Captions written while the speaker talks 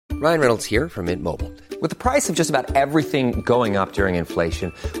Ryan Reynolds here from Mint Mobile. With the price of just about everything going up during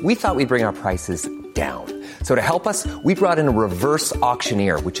inflation, we thought we'd bring our prices down. So to help us, we brought in a reverse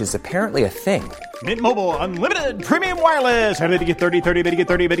auctioneer, which is apparently a thing. Mint Mobile Unlimited Premium Wireless. How to get 30, 30, bit to get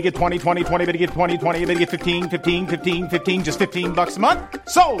 30, bit to get 20, 20, 20, bit to get 20, 20, bit to get 15, 15, 15, 15, just $15 a month?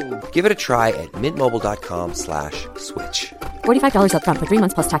 Sold! Give it a try at mintmobile.com/switch. $45 up front for 3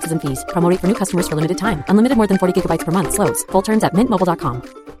 months plus taxes and fees. Promo rate for new customers for limited time. Unlimited more than 40 gigabytes per month. Slows full terms at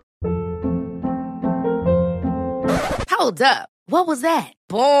mintmobile.com. Hold up. What was that?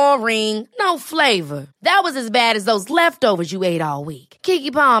 Boring. No flavor. That was as bad as those leftovers you ate all week.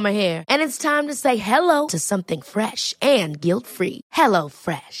 Keke Palmer here, and it's time to say hello to something fresh and guilt-free. Hello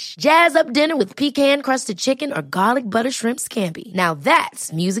Fresh. Jazz up dinner with pecan-crusted chicken or garlic butter shrimp scampi. Now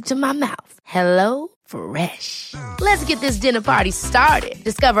that's music to my mouth. Hello Fresh. Let's get this dinner party started.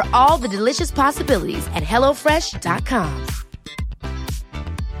 Discover all the delicious possibilities at HelloFresh.com.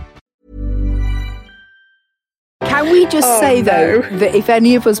 Can we just say, though, that if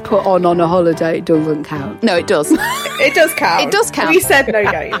any of us put on a holiday, it doesn't count? No, it does. It does count. It does count. We said no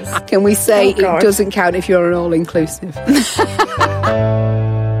goes. Can we say it doesn't count if you're an all-inclusive?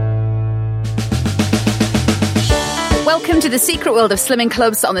 Welcome to the secret world of slimming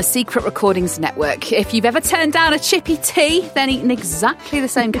clubs on the Secret Recordings Network. If you've ever turned down a chippy tea, then eaten exactly the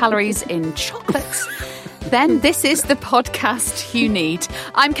same calories in chocolates, then this is the podcast you need.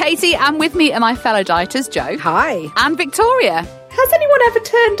 I'm Katie, and with me are my fellow dieters, Joe. Hi. And Victoria. Has anyone ever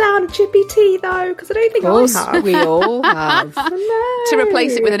turned down a chippy tea, though? Because I don't think I have. We all have. To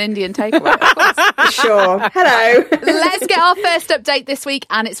replace it with an Indian takeaway, of course. Sure. Hello. Let's get our first update this week,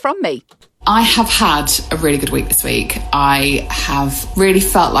 and it's from me. I have had a really good week this week. I have really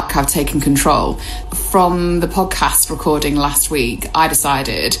felt like I've taken control. From the podcast recording last week, I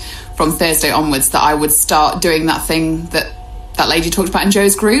decided from Thursday onwards that I would start doing that thing that lady talked about in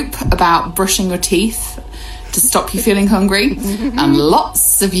Joe's group about brushing your teeth to stop you feeling hungry. And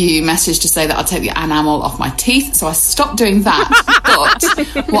lots of you messaged to say that I'd take the enamel off my teeth. So I stopped doing that. But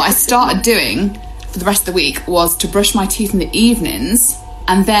what I started doing for the rest of the week was to brush my teeth in the evenings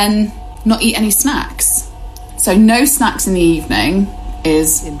and then not eat any snacks. So no snacks in the evening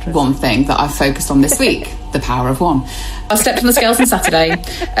is one thing that I've focused on this week. The power of one. I stepped on the scales on Saturday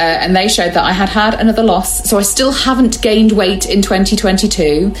and they showed that I had another loss. So I still haven't gained weight in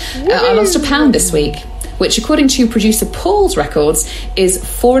 2022. I lost £1 pound this week, which according to producer Paul's records is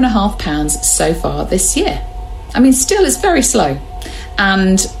 £4.5 so far this year. I mean, still it's very slow.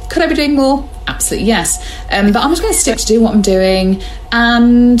 And could I be doing more? Absolutely yes. But I'm just going to stick to doing what I'm doing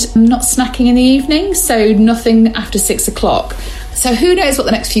and not snacking in the evening, so nothing after 6 o'clock. So who knows what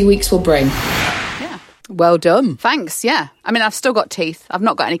the next few weeks will bring. Well done. Thanks, yeah. I mean, I've still got teeth. I've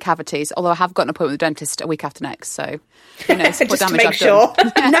not got any cavities, although I have got an appointment with the dentist a week after next, so who knows what Just to damage make I've sure.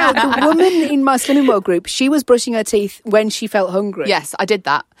 done. No, the woman in my Slimming World group, she was brushing her teeth when she felt hungry. Yes, I did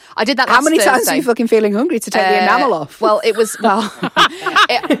that. I did that How last many times Thursday. were you fucking feeling hungry to take the enamel off? Well, I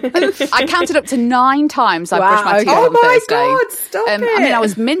counted up to 9 times I Wow, brushed my teeth okay. on Oh my Thursday. God, stop I mean, it. I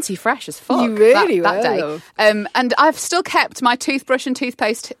was minty fresh as fuck. You really that were, day. love. And I've still kept my toothbrush and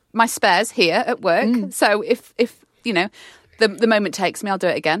toothpaste, my spares here at work. So if you know, the moment takes me, I'll do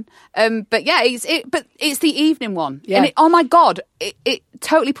it again. But yeah, it's the evening one. Yeah. And oh my God, it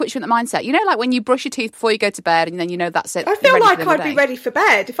totally puts you in the mindset. You know, like when you brush your teeth before you go to bed and then you know that's it. I you're feel ready like for the I'd day. be ready for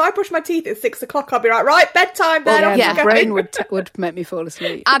bed. If I brush my teeth at 6 o'clock, I'd be like, right, bedtime then. Well, off yeah, you my go. brain would make me fall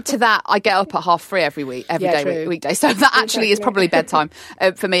asleep. Add to that, I get up at 3:30 every Yeah, day, true. weekday. So that actually is probably bedtime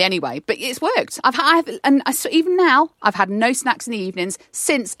for me anyway. But it's worked. Even now, I've had no snacks in the evenings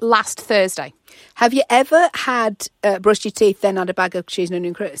since last Thursday. Have you ever had brushed your teeth, then had a bag of cheese and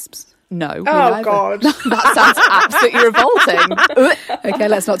onion crisps? No. Oh, God. That sounds absolutely revolting. Okay,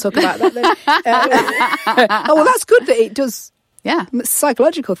 let's not talk about that then. Oh, well, that's good that it does. Yeah. It's a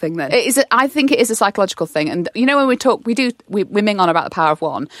psychological thing then. It is. I think it is a psychological thing. And, you know, when we ming on about the power of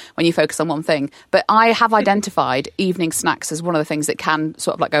one when you focus on one thing. But I have identified evening snacks as one of the things that can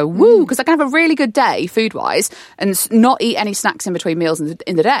sort of like go, woo, because I can have a really good day food-wise and not eat any snacks in between meals in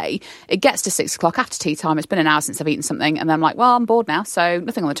the day. It gets to 6 o'clock after tea time. It's been an hour since I've eaten something. And then I'm like, well, I'm bored now. So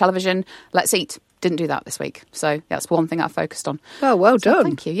nothing on the television. Let's eat. Didn't do that this week. So that's one thing I focused on. Oh, well done.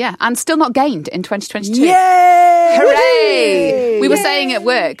 Thank you. Yeah. And still not gained in 2022. Yay! Hooray! We were saying at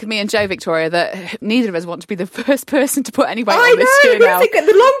work, me and Joe, Victoria, that neither of us want to be the first person to put any weight I on this know, year but now. I think the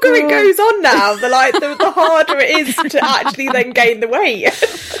longer it goes on now, the harder it is to actually then gain the weight.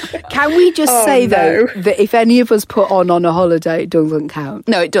 Can we just say, though, that if any of us put on a holiday, it doesn't count?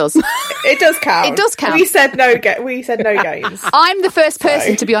 No, it does. It does count. It does count. We said no games. I'm the first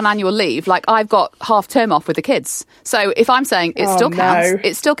person to be on annual leave. Like, I've got half term off with the kids. So if I'm saying it still counts,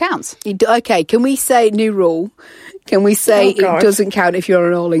 it still counts. Okay, can we say new rule? Can we say it doesn't count if you're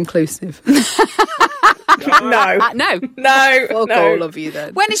an all-inclusive? No. No. Fuck all of you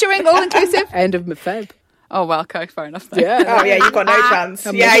then. When is your all-inclusive? End of Feb. Oh, well, okay, fair enough. Then. Yeah. Oh, yeah, you've got no chance.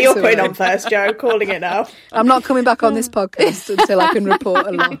 Yeah, you're putting on first, Joe. Calling it now. I'm not coming back on this podcast until I can report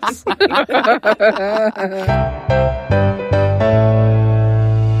a loss.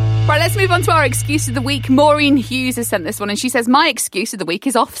 Right, let's move on to our excuse of the week. Maureen Hughes has sent this one and she says, my excuse of the week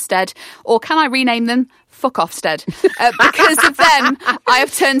is Ofsted, or can I rename them? Fuck Ofsted. Because of them, I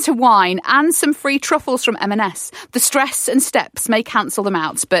have turned to wine and some free truffles from M&S. The stress and steps may cancel them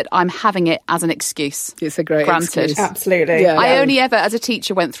out, but I'm having it as an excuse. It's a great excuse. Absolutely. Yeah. I only ever, as a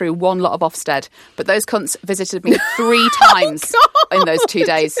teacher, went through one lot of Ofsted, but those cunts visited me 3 times in those 2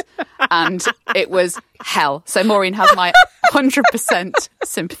 days, and it was hell. So Maureen has my 100%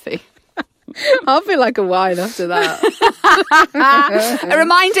 sympathy. I'll feel like a wine after that. A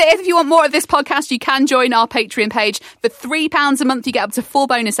reminder, if you want more of this podcast, you can join our Patreon page. For £3 a month, you get up to 4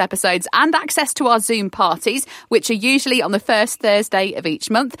 bonus episodes and access to our Zoom parties, which are usually on the first Thursday of each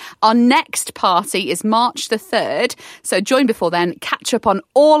month. Our next party is March the 3rd. So join before then, catch up on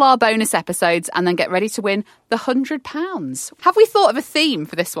all our bonus episodes, and then get ready to win the £100. Have we thought of a theme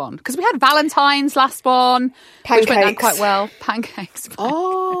for this one? Because we had Valentine's last one, which went down quite well. Pancakes.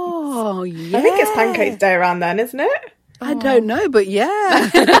 Oh, yeah. I think it's Pancakes Day around then, isn't it? I don't know, but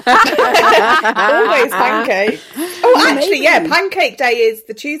yeah. Always pancakes. Oh, actually, yeah, Pancake Day is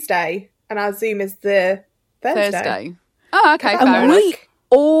the Tuesday, and our Zoom is the Thursday. Oh, okay, fair And enough. we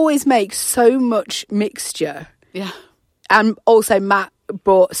always make so much mixture. Yeah. And also, Matt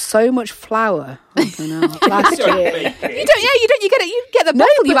bought so much flour last year. You get the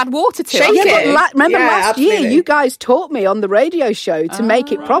bottle, you add water to Shake it. it. Remember last year, absolutely. you guys taught me on the radio show to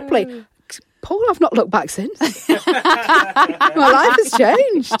make it properly. Paul, I've not looked back since. My life has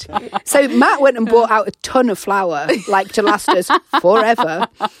changed. So Matt went and bought out a ton of flour, like to last us forever.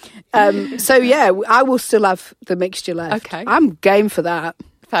 So yeah, I will still have the mixture left. Okay. I'm game for that.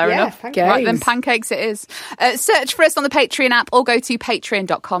 Fair Yeah, enough. pancakes. Right, then pancakes it is. Search for us on the Patreon app or go to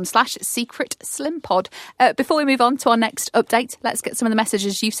patreon.com/secretslimpod. Before we move on to our next update, let's get some of the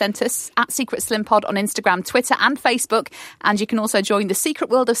messages you've sent us at Secret Slim Pod on Instagram, Twitter and Facebook. And you can also join the Secret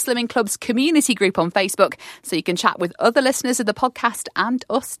World of Slimming Club's community group on Facebook, so you can chat with other listeners of the podcast and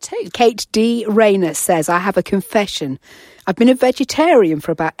us too. Kate D. Rayner says, I have a confession. I've been a vegetarian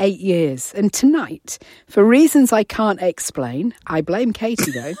for about 8 years, and tonight, for reasons I can't explain, I blame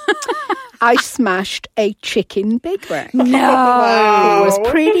Katie though, I smashed a chicken Big Mac. No. It was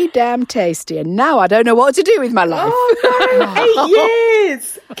pretty damn tasty, and now I don't know what to do with my life. Oh, no, 8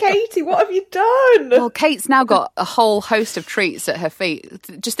 years! Katie, what have you done? Well, Kate's now got a whole host of treats at her feet.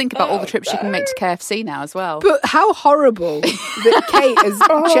 Just think about all the trips she can make to KFC now as well. But how horrible that Kate has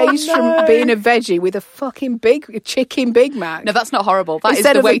changed from being a veggie with a fucking chicken Big Mac. No, that's not horrible. That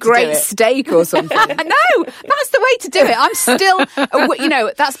Instead is the way of a to do great it. steak or something. No, that's the way to do it. I'm still,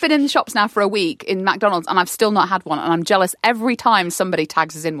 that's been in the shops now for a week in McDonald's, and I've still not had one, and I'm jealous every time somebody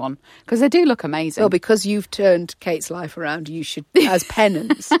tags us in one, because they do look amazing. Well, because you've turned Kate's life around, you should, as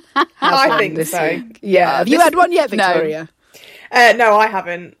penance, have I one think this so. week. Yeah. Have you had one yet, Victoria? No, I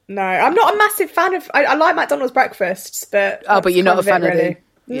haven't. No, I'm not a massive fan of. I like McDonald's breakfasts, but But you're not a fan of really. the.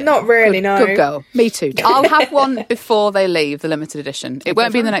 Not really. No. Good girl. Me too. I'll have one before they leave, the limited edition. It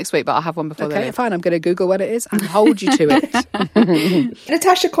won't be in the next week, but I'll have one before they Okay, leave. fine. I'm going to Google what it is and hold you to it.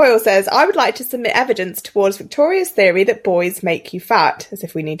 Natasha Coyle says, I would like to submit evidence towards Victoria's theory that boys make you fat, as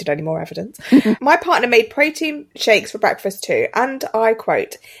if we needed any more evidence. My partner made protein shakes for breakfast too, and I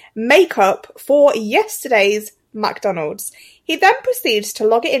quote, make up for yesterday's McDonald's. He then proceeds to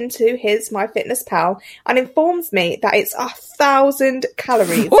log it into his MyFitnessPal and informs me that it's 1,000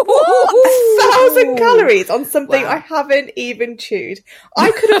 calories. 1,000 calories on something I haven't even chewed.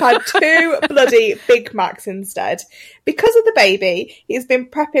 I could have had 2 bloody Big Macs instead. Because of the baby, he's been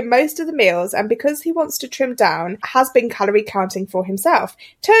prepping most of the meals, and because he wants to trim down, has been calorie counting for himself.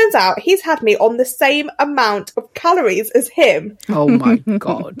 Turns out he's had me on the same amount of calories as him. Oh my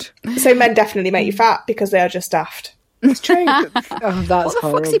God. So men definitely make you fat because they are just daft. It's true. Oh, that's What the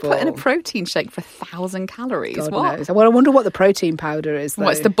horrible. fuck's he put in a protein shake for 1,000 calories? God what? knows. Well, I wonder what the protein powder is. Though.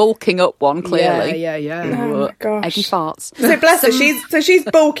 Well, it's the bulking up one, clearly. Yeah. Oh my gosh. Eggy farts. So bless her, she's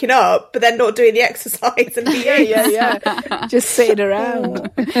bulking up, but then not doing the exercise and yeah. Just sitting around.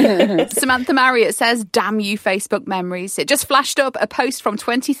 Samantha Marriott says, damn you, Facebook memories. It just flashed up a post from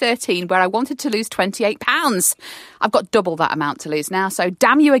 2013 where I wanted to lose 28 pounds. I've got double that amount to lose now, so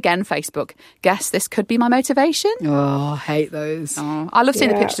damn you again, Facebook. Guess this could be my motivation. Oh, I hate those. Oh, I love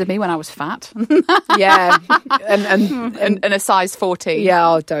seeing the pictures of me when I was fat. Yeah. And and a size 14. yeah,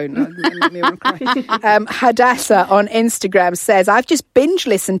 oh, don't. Make me want to cry. Hadassah on Instagram says, I've just binge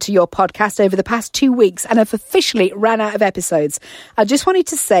listened to your podcast over the past 2 weeks and have officially ran out of episodes. I just wanted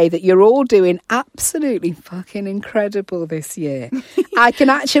to say that you're all doing absolutely fucking incredible this year. I can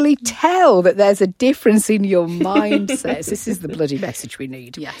actually tell that there's a difference in your mindsets. This is the bloody message we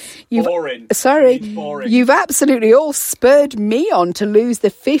need. Yes. Boring. Sorry. It's boring. You've absolutely all spurred me on to lose the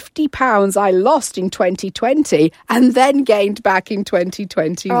 50 pounds I lost in 2020 and then gained back in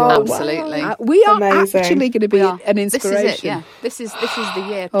 2021. Oh, Absolutely. We are Amazing. actually going to be an inspiration. This is it, yeah. This is the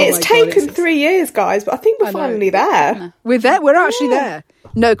year. Oh It's my God, taken it's- 3 years, guys, but I think we're I know. finally there. We're there. We're actually there.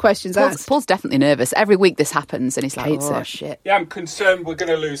 No questions asked. Paul's definitely nervous. Every week this happens and he's like, Hates oh, it. shit. Yeah, I'm concerned we're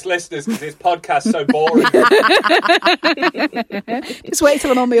going to lose listeners because this podcast's so boring. Just wait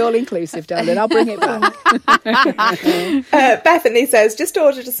till I'm on my all-inclusive, darling. I'll bring it back. Bethany says, just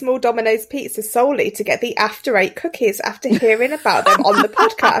ordered a small Domino's pizza solely to get the After 8 cookies after hearing about them on the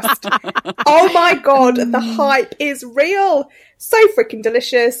podcast. Oh my God, the hype is real. So freaking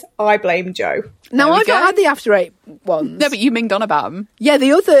delicious. I blame Joe. No, we I've go. not had the After 8 ones. No, but you minged on about them. Yeah,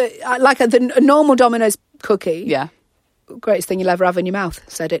 the other, a normal Domino's cookie. Yeah. Greatest thing you'll ever have in your mouth.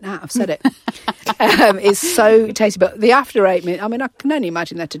 Said it now. I've said it. It's so tasty. But the After 8 minutes, I mean, I can only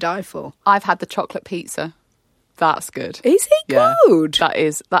imagine they're to die for. I've had the chocolate pizza. That's good. Is it Yeah. good? That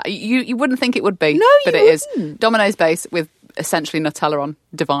is that you wouldn't think it would be. No, but you it is. wouldn't. Domino's base with essentially Nutella on.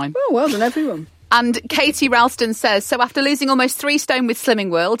 Divine. Oh, well done, everyone. And Katie Ralston says, so after losing almost 3 stone with Slimming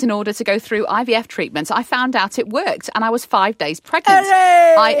World in order to go through IVF treatment, I found out it worked and I was 5 days pregnant.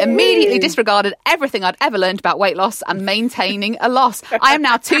 Hooray! I immediately disregarded everything I'd ever learned about weight loss and maintaining a loss. I am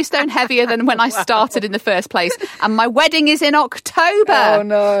now 2 stone heavier than when I started in the first place, and my wedding is in October. Oh,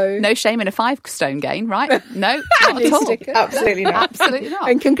 no. No shame in a 5 stone gain, right? No, not at all. Sticker. Absolutely not. Absolutely not.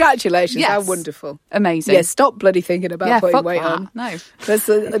 And congratulations. Yes. How wonderful. Amazing. Yeah, stop bloody thinking about Yeah, putting fuck weight that. on. No.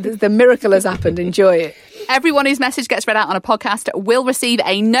 The miracle has happened. Enjoy it. Everyone whose message gets read out on a podcast will receive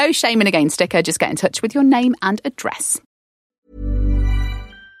a No Shame in a Gain sticker. Just get in touch with your name and address.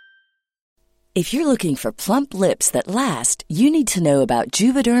 If you're looking for plump lips that last, you need to know about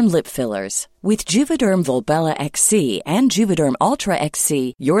Juvederm lip fillers. With Juvederm Volbella XC and Juvederm Ultra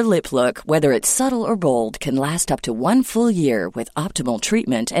XC, your lip look, whether it's subtle or bold, can last up to 1 full year with optimal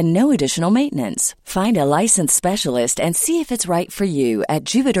treatment and no additional maintenance. Find a licensed specialist and see if it's right for you at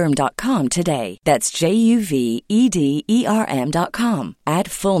Juvederm.com today. That's JUVEDERM.com.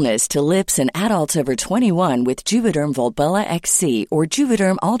 Add fullness to lips in adults over 21 with Juvederm Volbella XC or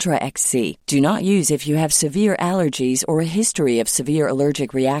Juvederm Ultra XC. Do not use if you have severe allergies or a history of severe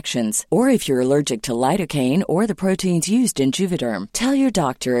allergic reactions, or if you're allergic to lidocaine or the proteins used in Juvederm. Tell your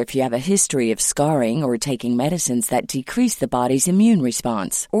doctor if you have a history of scarring or taking medicines that decrease the body's immune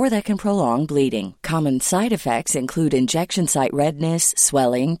response or that can prolong bleeding. Common side effects include injection site redness,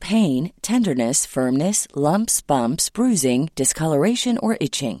 swelling, pain, tenderness, firmness, lumps, bumps, bruising, discoloration, or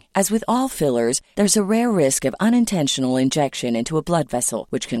itching. As with all fillers, there's a rare risk of unintentional injection into a blood vessel,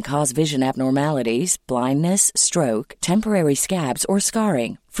 which can cause vision abnormalities, blindness, stroke, temporary scabs, or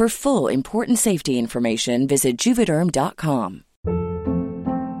scarring. For full important safety information, visit Juvederm.com.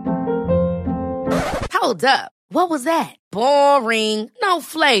 Hold up. What was that? Boring. No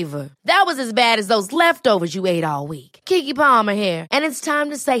flavor. That was as bad as those leftovers you ate all week. Keke Palmer here, and it's time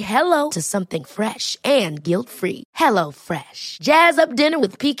to say hello to something fresh and guilt-free. Hello Fresh. Jazz up dinner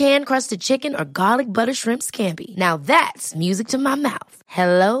with pecan-crusted chicken or garlic butter shrimp scampi. Now that's music to my mouth.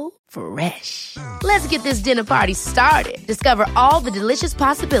 Hello Fresh. Let's get this dinner party started. Discover all the delicious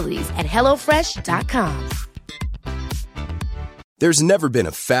possibilities at HelloFresh.com. There's never been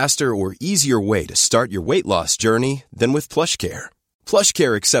a faster or easier way to start your weight loss journey than with PlushCare.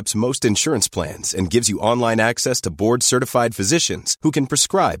 PlushCare accepts most insurance plans and gives you online access to board-certified physicians who can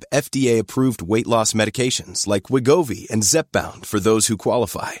prescribe FDA-approved weight loss medications like Wegovy and Zepbound for those who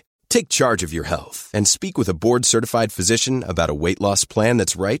qualify. Take charge of your health and speak with a board-certified physician about a weight loss plan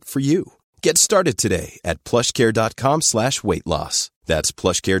that's right for you. Get started today at plushcare.com/weight loss. That's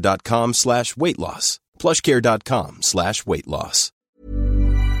plushcare.com/weight loss. plushcare.com/weight loss.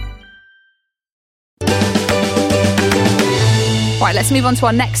 Right, let's move on to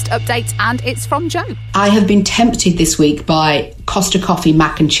our next update, and it's from Joe. I have been tempted this week by Costa Coffee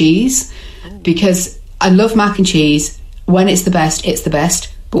mac and cheese because I love mac and cheese. When it's the best, it's the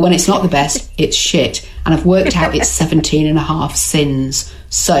best. But when it's not the best, it's shit. And I've worked out it's 17 and a half sins.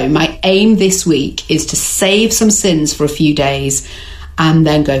 So my aim this week is to save some sins for a few days and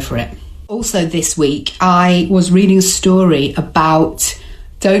then go for it. Also this week, I was reading a story about,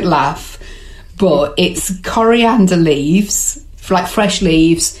 don't laugh, but it's coriander leaves, like fresh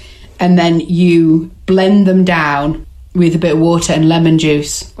leaves, and then you blend them down with a bit of water and lemon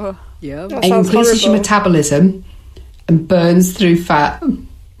juice. Oh, yeah. It increases your metabolism and burns through fat.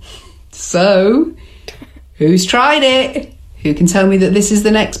 So, who's tried it? Who can tell me that this is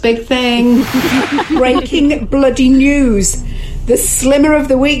the next big thing? Breaking bloody news. The Slimmer of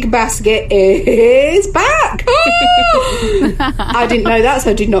the Week basket is back. I didn't know that,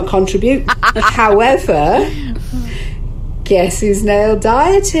 so I did not contribute. However, guess who's nailed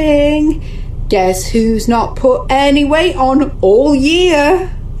dieting? Guess who's not put any weight on all year?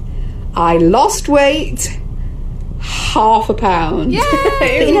 I lost weight. 1/2 pound. Yay!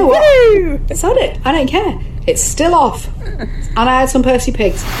 But you know what? It's on it. I don't care. It's still off. And I had some Percy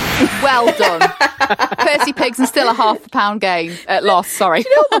Pigs. Well done. Percy Pigs and still a 1/2 pound gain. Loss, sorry. Do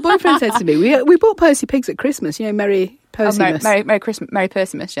you know what my boyfriend said to me? We bought Percy Pigs at Christmas, you know, Merry Percymas. Merry Christmas, Merry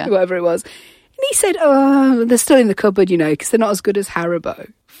Percymas, yeah. Whatever it was. And he said, oh, they're still in the cupboard, you know, because they're not as good as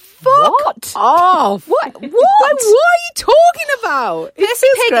Haribo. Fuck off. What? What are you talking about? Percy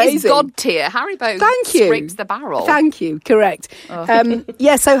Pig crazy. is god tier. Haribo Thank you. scrapes the barrel. Thank you. Correct. Oh.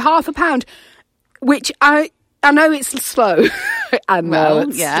 Yeah, so 1/2 pound, which I know it's slow. I know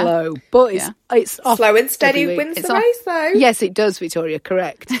it's slow, but it's off. Slow and steady every week. wins It's the off. race, though. Yes, it does, Victoria.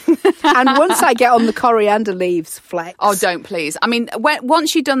 Correct. And once I get on the coriander leaves flex. Oh, don't please. I mean,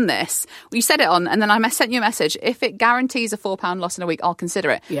 once you've done this, you said it on, and then I sent you a message. If it guarantees a £4 loss in a week, I'll consider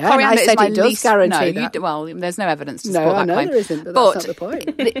it. Yeah, coriander I said it does guarantee that. Well, there's no evidence to No, support I that know claim. there isn't, but that's not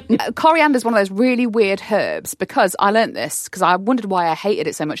the point. Coriander is one of those really weird herbs because I learnt this because I wondered why I hated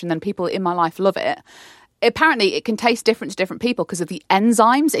it so much, and then people in my life love it. Apparently, it can taste different to different people because of the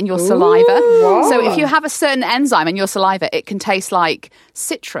enzymes in your saliva. Wow. So if you have a certain enzyme in your saliva, it can taste like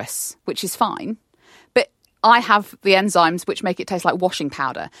citrus, which is fine. But I have the enzymes which make it taste like washing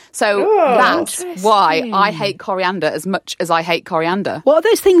powder. So that's why I hate coriander as much as I hate coriander. What are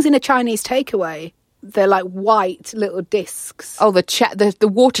those things in a Chinese takeaway? They're like white little discs. Oh, the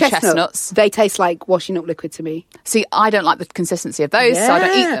water chestnuts. They taste like washing up liquid to me. See, I don't like the consistency of those, so I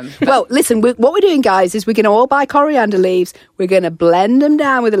don't eat them. But well, listen, what we're doing, guys, is we're going to all buy coriander leaves. We're going to blend them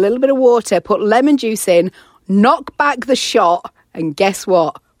down with a little bit of water, put lemon juice in, knock back the shot, and guess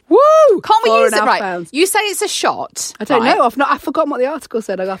what? Woo! Can't we use it right? £4.5. You say it's a shot. I don't right? know. I've forgotten what the article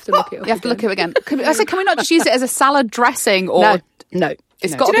said. I'll have to look it up. You have to look it again. Can we not just use it as a salad dressing? Or No.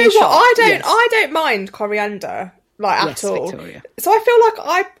 It's got to Do be you a know what? shot. I don't mind coriander at all. Victoria. So I feel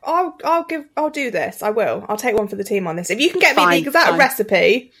like I'll do this. I will. I'll take one for the team on this. If you can get me the exact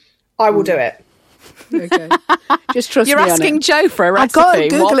recipe, I will do it. Okay. Just trust You're me on asking it. Joe for a recipe. I got to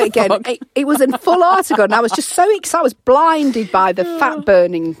Google What it again. the fuck? It was a full article, and I was just so excited. I was blinded by the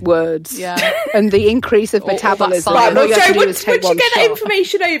fat-burning words and the increase of metabolism. Right, And all you have to do is once take you one get that shot.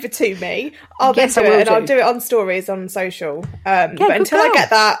 information over to me, I'll Yes, do I will it, and do. I'll do it on stories on social. But good until I girl. get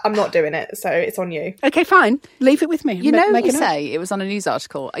that, I'm not doing it. So it's on you. Okay, fine. Leave it with me. You know, Make you a note. say it was on a news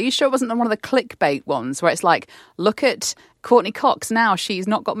article. Are you sure it wasn't on one of the clickbait ones where it's like, look at Courtney Cox now, she's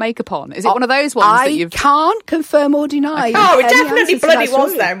not got makake on? Is it one of those ones that you've... I can't confirm or deny. Oh, it any definitely answers to bloody that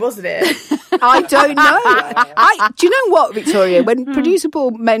was story. then, wasn't it? I don't know. Do you know what, Victoria? When producer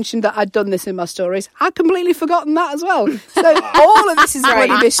Paul mentioned that I'd done this in my stories, I'd completely forgotten that as well. So all of this is a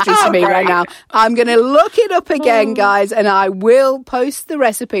bloody mystery to me right now. I'm going to look it up again, guys, and I will post the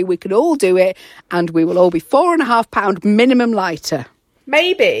recipe. We can all do it, and we will all be £4.5 minimum lighter.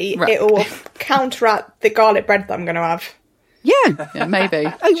 Maybe it will counteract the garlic bread that I'm going to have. Yeah, maybe.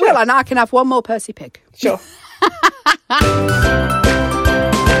 It will, and I can have one more Percy Pig. Sure.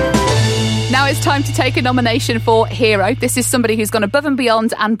 Now it's time to take a nomination for Hero. This is somebody who's gone above and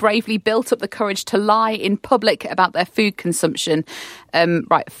beyond and bravely built up the courage to lie in public about their food consumption.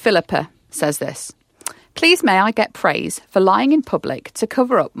 Philippa says this. Please may I get praise for lying in public to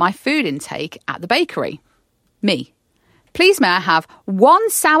cover up my food intake at the bakery? Me. Please may I have 1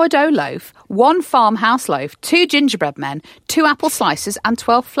 sourdough loaf, 1 farmhouse loaf, 2 gingerbread men, 2 apple slices and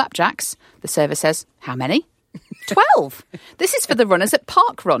 12 flapjacks? The server says, how many? 12. This is for the runners at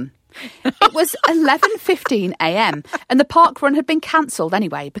Park Run. It was 11:15 a.m. and the park run had been cancelled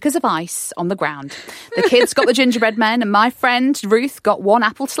anyway because of ice on the ground. The kids got the gingerbread men and my friend Ruth got 1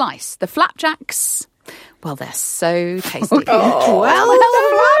 apple slice. The flapjacks Well, they're so tasty. I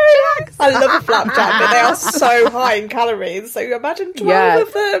love a flapjack, but they are so high in calories. So you imagine 12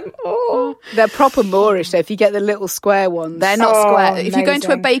 of them. Oh. They're proper Moorish. So if you get the little square ones, they're not square. Amazing. If you go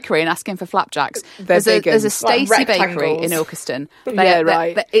into a bakery and asking for flapjacks, there's a Stacey bakery in Ilkeston.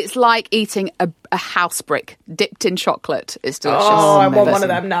 It's like eating a house brick dipped in chocolate. It's delicious. Oh, I want one of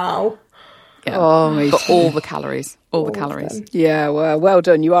them now. Yeah. Oh, but all the calories. All the calories. Yeah, well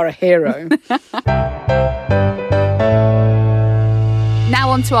done. You are a hero.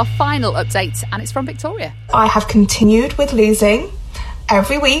 Now on to our final update, and it's from Victoria. I have continued with losing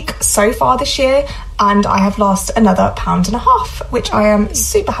every week so far this year, and I have lost another 1.5 pounds, which I am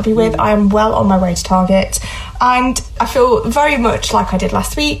super happy with. I am well on my way to target, and I feel very much like I did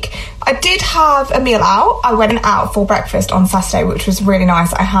last week. I did have a meal out. I went out for breakfast on Saturday, which was really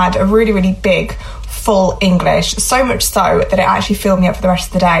nice. I had a really, really big full English, so much so that it actually filled me up for the rest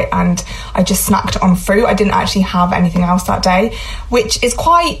of the day, and I just snacked on fruit. I didn't actually have anything else that day, which is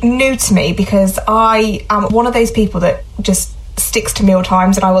quite new to me because I am one of those people that just sticks to meal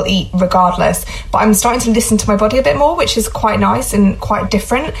times and I will eat regardless, but I'm starting to listen to my body a bit more, which is quite nice and quite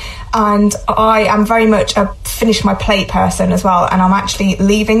different. And I am very much a finish my plate person as well, and I'm actually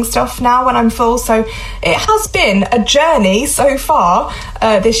leaving stuff now when I'm full. So it has been a journey so far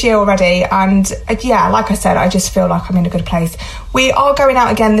this year already, and yeah, like I said, I just feel like I'm in a good place. We are going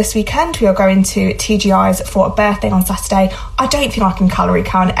out again this weekend. We are going to TGI's for a birthday on Saturday. I don't think I can calorie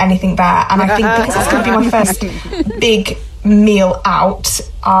count anything there, and I think because it's going to be my first big meal out,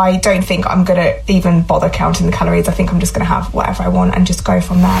 I don't think I'm going to even bother counting the calories. I think I'm just going to have whatever I want and just go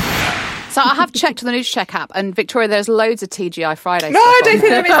from there. So I have checked on the NutriCheck app, and Victoria, there's loads of TGI Friday. No, I don't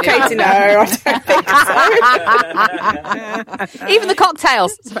think there is, Katie. No, I don't think so. Even the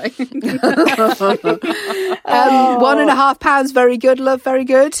cocktails. Sorry. £1.5 pounds, very good, love, very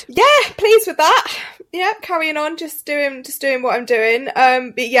good. Yeah, pleased with that. Yeah, carrying on, just doing what I'm doing.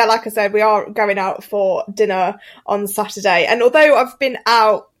 But yeah, like I said, we are going out for dinner on Saturday, and although I've been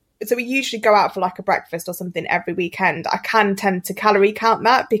out, so we usually go out for like a breakfast or something every weekend, I can tend to calorie count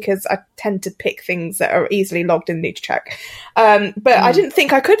that because I tend to pick things that are easily logged in NutriCheck. But I didn't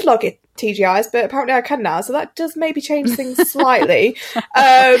think I could log it TGI's, but apparently I can now, so that does maybe change things slightly. But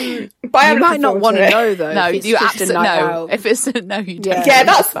I might not want to know though. No, you absolutely no. If it's a no, you don't. Yeah,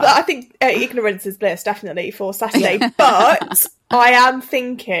 that's. I think ignorance is bliss, definitely for Saturday. Yeah. But I am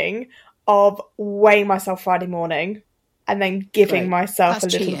thinking of weighing myself Friday morning and then giving myself a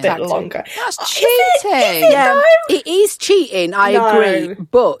little bit longer. That's cheating. It is cheating. I agree.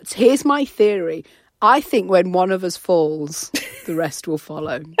 But here's my theory. I think when one of us falls, the rest will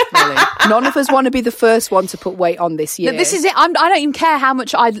follow. Really. None of us want to be the first one to put weight on this year. No, this is it. I don't even care how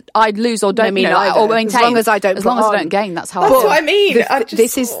much I'd lose or don't, or maintain. As long as I don't. As long as I don't gain, that's how. That's what I mean.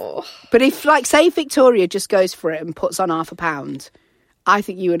 But if, like, say Victoria just goes for it and puts on £0.5 pound, I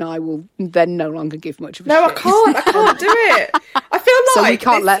think you and I will then no longer give much of a shit. No, I can't do it. I feel like so we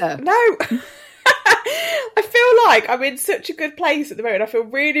can't let her. No. I feel like I'm in such a good place at the moment. I feel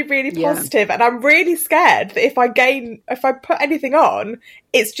really, really positive, and I'm really scared that if I put anything on,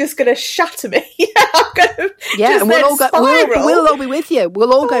 it's just going to shatter me. I'm going to and we'll all be with you.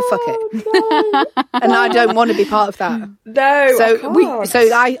 We'll all go fuck it. No. And I don't want to be part of that. No,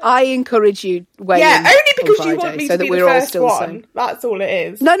 I encourage you. Yeah, only because you want me to be the first one. That's all it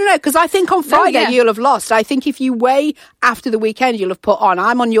is. No, because I think on Friday you'll have lost. I think if you weigh after the weekend, you'll have put on.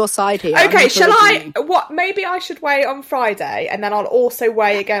 I'm on your side here. Okay, shall I? Maybe I should weigh on Friday, and then I'll also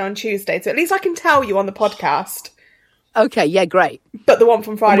weigh again on Tuesday. So at least I can tell you on the podcast. Okay, yeah, great. But the one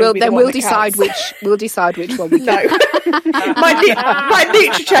from Friday will be the one that counts. We'll decide which one we No. my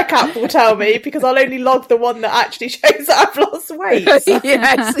NutriCheck app will tell me, because I'll only log the one that actually shows that I've lost weight. Yes, yeah.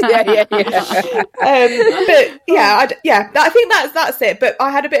 I think that's it. But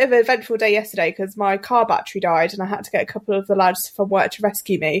I had a bit of an eventful day yesterday because my car battery died and I had to get a couple of the lads from work to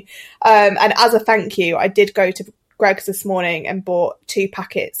rescue me. And as a thank you, I did go to Greggs this morning and bought 2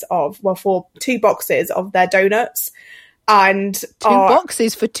 boxes of their donuts. And 2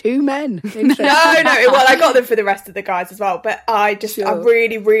 boxes for 2 men. No. Well, I got them for the rest of the guys as well. But I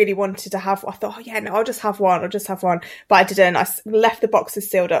really, really wanted to have. I thought, I'll just have one. But I didn't. I left the boxes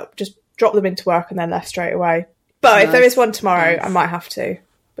sealed up, just dropped them into work, and then left straight away. But if there is one tomorrow, I might have to.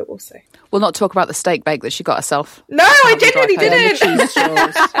 But we'll see. We'll not talk about the steak bake that she got herself. No, I genuinely didn't. No,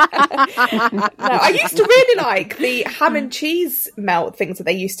 I used to really like the ham and cheese melt things that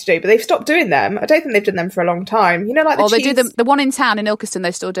they used to do, but they've stopped doing them. I don't think they've done them for a long time. You know, like they do the one in town in Ilkeston.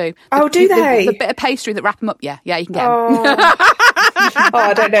 They still do. Do they? The bit of pastry that wrap them up. Yeah, you can get them.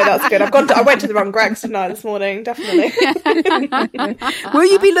 I don't know. That's good. I went to the wrong Greggs tonight this morning. Definitely. Will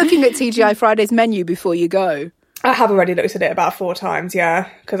you be looking at TGI Friday's menu before you go? I have already looked at it about 4 times, yeah,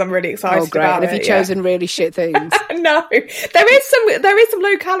 because I'm really excited about it. Have you chosen really shit things? No, there is some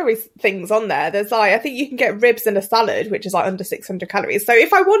low calorie things on there. There's I think you can get ribs and a salad, which is like under 600 calories. So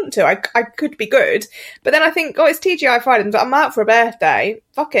if I want to, I could be good. But then I think, it's TGI Friday, but I'm out for a birthday.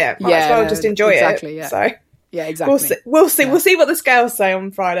 Fuck it, might as well just enjoy it. Yeah. So yeah, exactly. We'll see what the scales say on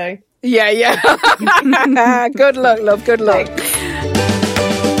Friday. Yeah. Good luck, love. Good luck.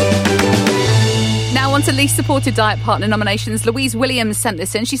 Now on to least supportive diet partner nominations. Louise Williams sent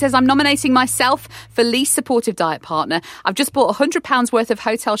this in. She says, I'm nominating myself for least supportive diet partner. I've just bought £100 worth of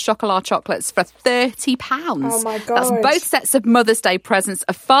Hotel Chocolat chocolates for £30. Oh my God. That's both sets of Mother's Day presents,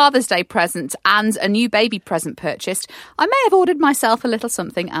 a Father's Day present and a new baby present purchased. I may have ordered myself a little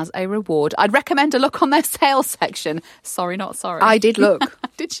something as a reward. I'd recommend a look on their sales section. Sorry, not sorry. I did look.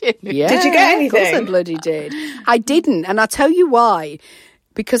 Did you? Yeah. Did you get anything? Of course I bloody did. I didn't, and I'll tell you why.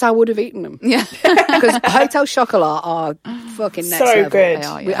 Because I would have eaten them. Yeah. Because Hotel Chocolat are fucking next level. Good.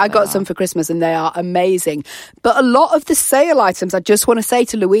 I got some for Christmas and they are amazing. But a lot of the sale items, I just want to say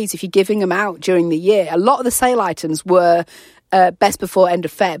to Louise, if you're giving them out during the year, a lot of the sale items were best before end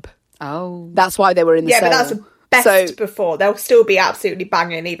of Feb. Oh. That's why they were in the sale. Yeah, but that's best before. They'll still be absolutely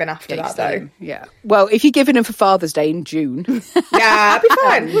banging even after that, though. Yeah. Well, if you're giving them for Father's Day in June. Yeah, it'll be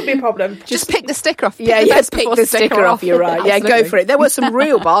fine. Wouldn't be a problem. Just pick the sticker off. Pick the sticker off. You're right. Yeah, go for it. There were some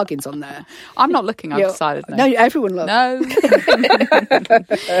real bargains on there. I'm not looking, I've decided. No, everyone looked. No.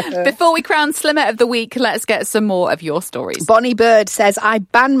 Before we crown Slimmer of the Week, let's get some more of your stories. Bonnie Bird says, I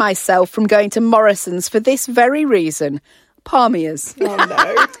ban myself from going to Morrison's for this very reason. Palmiers. Oh,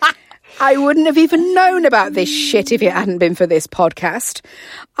 no. I wouldn't have even known about this shit if it hadn't been for this podcast.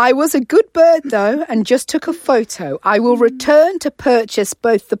 I was a good bird, though, and just took a photo. I will return to purchase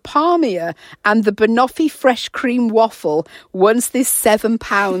both the Palmier and the Banoffee fresh cream waffle once this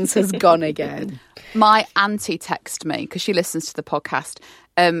 £7 has gone again. My auntie texted me because she listens to the podcast.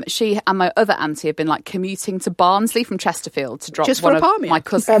 She and my other auntie have been like commuting to Barnsley from Chesterfield to drop just one for a of Palmier. my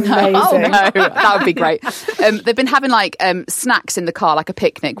cousins. Amazing. Oh no, that would be great. They've been having like snacks in the car, like a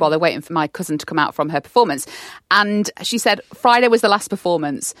picnic, while they're waiting for my cousin to come out from her performance. And she said Friday was the last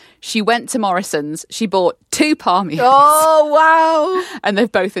performance. She went to Morrison's. She bought 2 Palmiers. Oh wow! And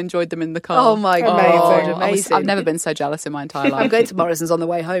they've both enjoyed them in the car. Oh my God, amazing! I've never been so jealous in my entire life. I'm going to Morrison's on the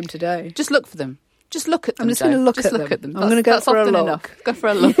way home today. Just look for them. Just look at them. I'm just going to look at them. I'm going to go for a look. Enough. Go for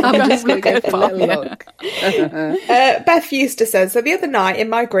a look. I'm just going to go for a little look. Beth Eustace says, so the other night in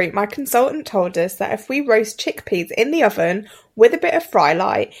my group, my consultant told us that if we roast chickpeas in the oven with a bit of fry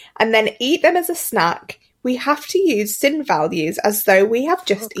light and then eat them as a snack, we have to use sin values as though we have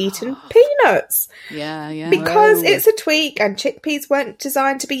just eaten peanuts. Yeah. Because it's a tweak and chickpeas weren't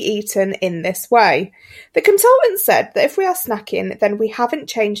designed to be eaten in this way. The consultant said that if we are snacking, then we haven't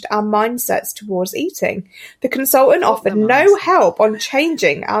changed our mindsets towards eating. The consultant offered no help on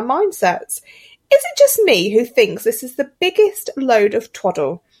changing our mindsets. Is it just me who thinks this is the biggest load of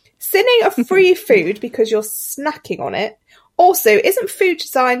twaddle? Sinning a free food because you're snacking on it? Also, isn't food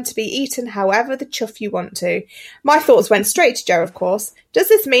designed to be eaten however the chuff you want to? My thoughts went straight to Joe, of course. Does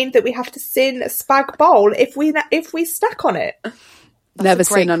this mean that we have to sin a spag bowl if we snack on it? Never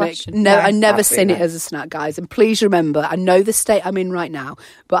sin on it. No, I never sin it as a snack, guys. And please remember, I know the state I'm in right now,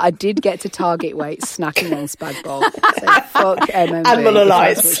 but I did get to target weight snacking on spag bowl. So fuck MMB. And Muller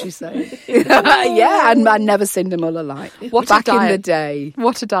Lights. That's what she said. Yeah, and I never sinned a Muller Light. Back in the day.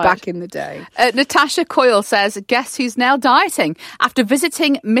 What a diet. Back in the day. Natasha Coyle says, guess who's now dieting? After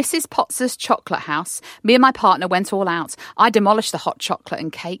visiting Mrs. Potts's chocolate house, me and my partner went all out. I demolished the hot chocolate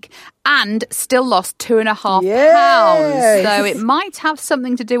and cake and still lost 2.5 pounds. So it might have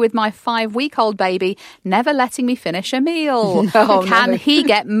something to do with my 5-week-old baby never letting me finish a meal. Can he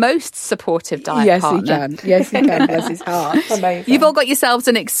get most supportive diet partner? Yes, he can. Bless his heart. Amazing. You've all got yourselves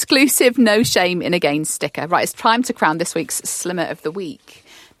an exclusive No Shame in a Gain sticker. Right, it's time to crown this week's Slimmer of the Week.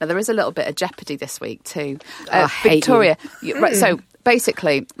 Now, there is a little bit of jeopardy this week too. Victoria, right, so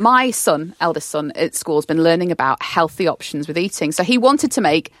basically, my son, eldest son at school, has been learning about healthy options with eating. So he wanted to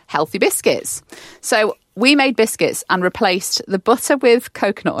make healthy biscuits. So we made biscuits and replaced the butter with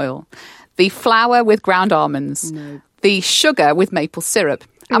coconut oil, the flour with ground almonds, the sugar with maple syrup.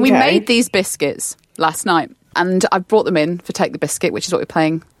 And we made these biscuits last night. And I brought them in for Take the Biscuit, which is what we're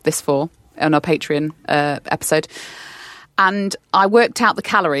playing this for on our Patreon episode. And I worked out the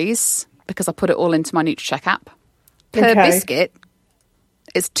calories because I put it all into my NutriCheck app. Per biscuit,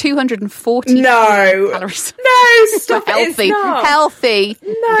 it's 240 calories. No, stop healthy, it. It's not. Healthy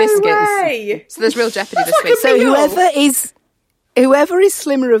no biscuits. Way. So there's real jeopody this like week. So whoever is Whoever is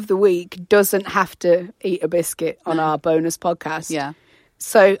Slimmer of the Week doesn't have to eat a biscuit on our bonus podcast. Yeah.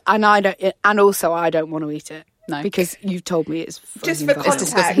 So, and also I don't want to eat it. No. Because you've told me it's just for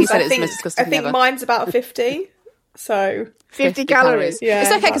context. He said it's the most disgusting I think ever. mine's about 50. So 50 calories. Yeah,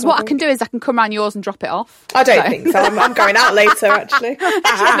 it's okay because what I can do is I can come around yours and drop it off. I don't think so. I'm going out later, actually.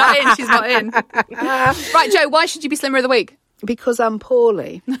 She's not in. Right, Joe, why should you be Slimmer of the Week? Because I'm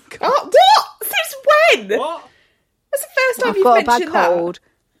poorly. Oh, what? Since when? What? That's the first time I've you've got a mentioned bad cold.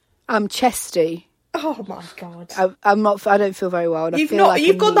 I'm chesty. Oh my god! I'm not. I don't feel very well. And You've I feel like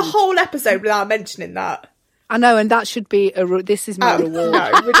You've gone the whole episode without mentioning that. I know, and that should be this is my reward.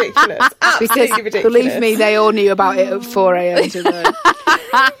 No, ridiculous. Absolutely because ridiculous. Believe me, they all knew about it at 4 a.m. today.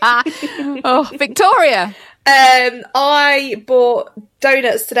 Oh, Victoria. I bought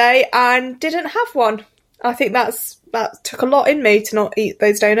donuts today and didn't have one. I think that took a lot in me to not eat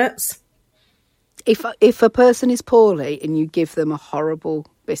those donuts. If a person is poorly and you give them a horrible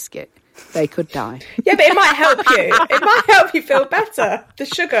biscuit, they could die. Yeah, but it might help you. It might help you feel better. The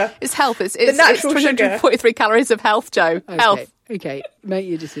sugar. It's health. It's natural 243 calories of health, Joe. Okay. Health. Okay, make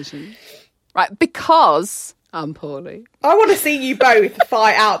your decision. Right, because I'm poorly. I want to see you both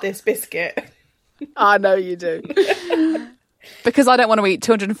fight out this biscuit. I know you do. Because I don't want to eat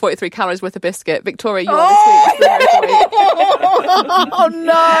 243 calories worth of biscuit. Victoria, you are this week's Oh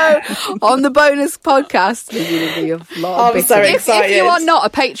no! On the bonus podcast, there's going to be a lot of biscuits. So excited. If you are not a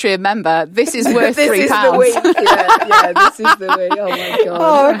Patreon member, this is worth this £3. Is the week. Yeah, this is the week. Oh my god!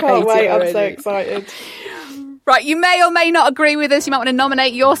 Oh, I can't wait! I'm so excited. Right, you may or may not agree with us. You might want to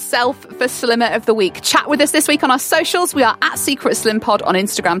nominate yourself for Slimmer of the Week. Chat with us this week on our socials. We are at Secret Slim Pod on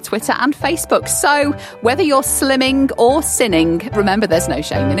Instagram, Twitter and Facebook. So whether you're slimming or sinning, remember there's no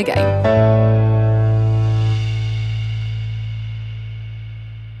shame in a game.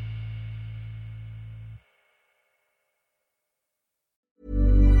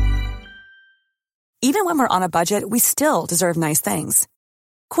 Even when we're on a budget, we still deserve nice things.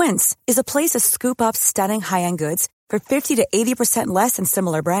 Quince is a place to scoop up stunning high-end goods for 50 to 80% less than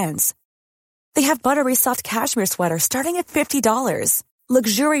similar brands. They have buttery soft cashmere sweaters starting at $50,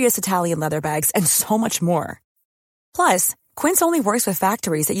 luxurious Italian leather bags, and so much more. Plus, Quince only works with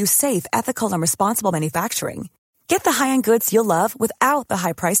factories that use safe, ethical, and responsible manufacturing. Get the high-end goods you'll love without the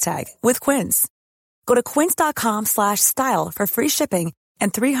high price tag with Quince. Go to quince.com/style for free shipping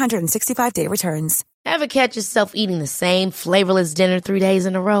and 365-day returns. Ever catch yourself eating the same flavorless dinner 3 days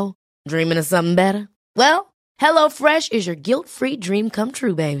in a row? Dreaming of something better? Well, HelloFresh is your guilt-free dream come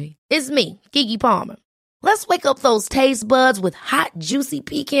true, baby. It's me, Keke Palmer. Let's wake up those taste buds with hot, juicy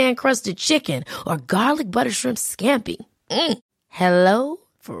pecan-crusted chicken or garlic butter shrimp scampi. Hello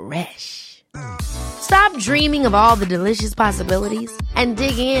Fresh. Stop dreaming of all the delicious possibilities and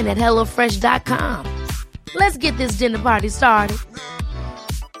dig in at HelloFresh.com. Let's get this dinner party started.